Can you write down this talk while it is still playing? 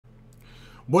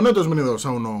Bueno, todos bienvenidos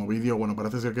a un nuevo vídeo. Bueno,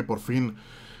 parece ser que por fin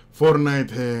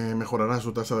Fortnite mejorará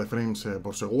su tasa de frames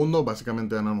por segundo.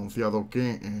 Básicamente han anunciado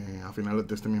que a finales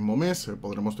de este mismo mes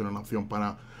podremos tener una opción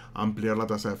para ampliar la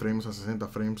tasa de frames a 60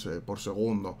 frames por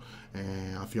segundo,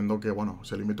 haciendo que, bueno,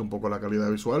 se limite un poco la calidad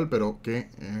visual, pero que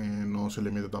no se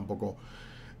limite tampoco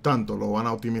tanto. Lo van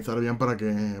a optimizar bien para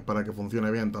que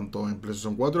funcione bien, tanto en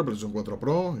PlayStation 4, PlayStation 4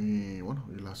 Pro y bueno,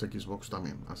 y las Xbox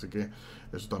también. Así que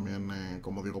eso también,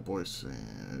 como digo, pues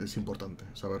es importante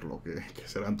saberlo, que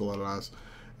serán todas las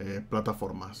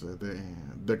plataformas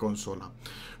de consola.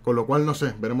 Con lo cual, no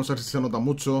sé, veremos a ver si se nota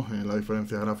mucho la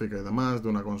diferencia gráfica y demás de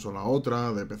una consola a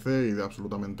otra, de PC y de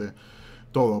absolutamente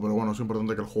todo, pero bueno, es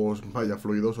importante que el juego vaya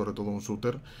fluido, sobre todo un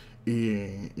shooter.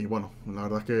 Y bueno, la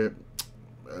verdad es que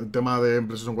el tema de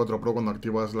PlayStation 4 Pro, cuando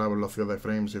activas la velocidad de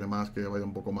frames y demás, que vaya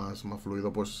un poco más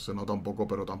fluido, pues se nota un poco,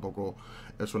 pero tampoco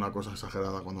es una cosa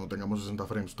exagerada. Cuando tengamos 60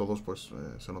 frames todos, pues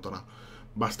se notará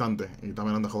bastante. Y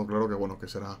también han dejado claro que, bueno, que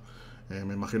será,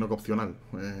 me imagino que opcional,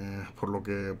 por lo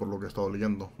que he estado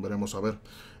leyendo. Veremos a ver.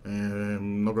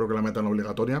 No creo que la metan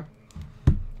obligatoria.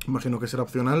 Imagino que será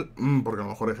opcional, porque a lo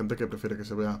mejor hay gente que prefiere que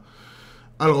se vea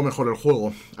algo mejor el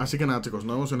juego. Así que nada, chicos,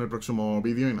 nos vemos en el próximo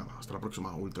vídeo y nada, hasta la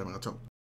próxima. Ultra mega chao.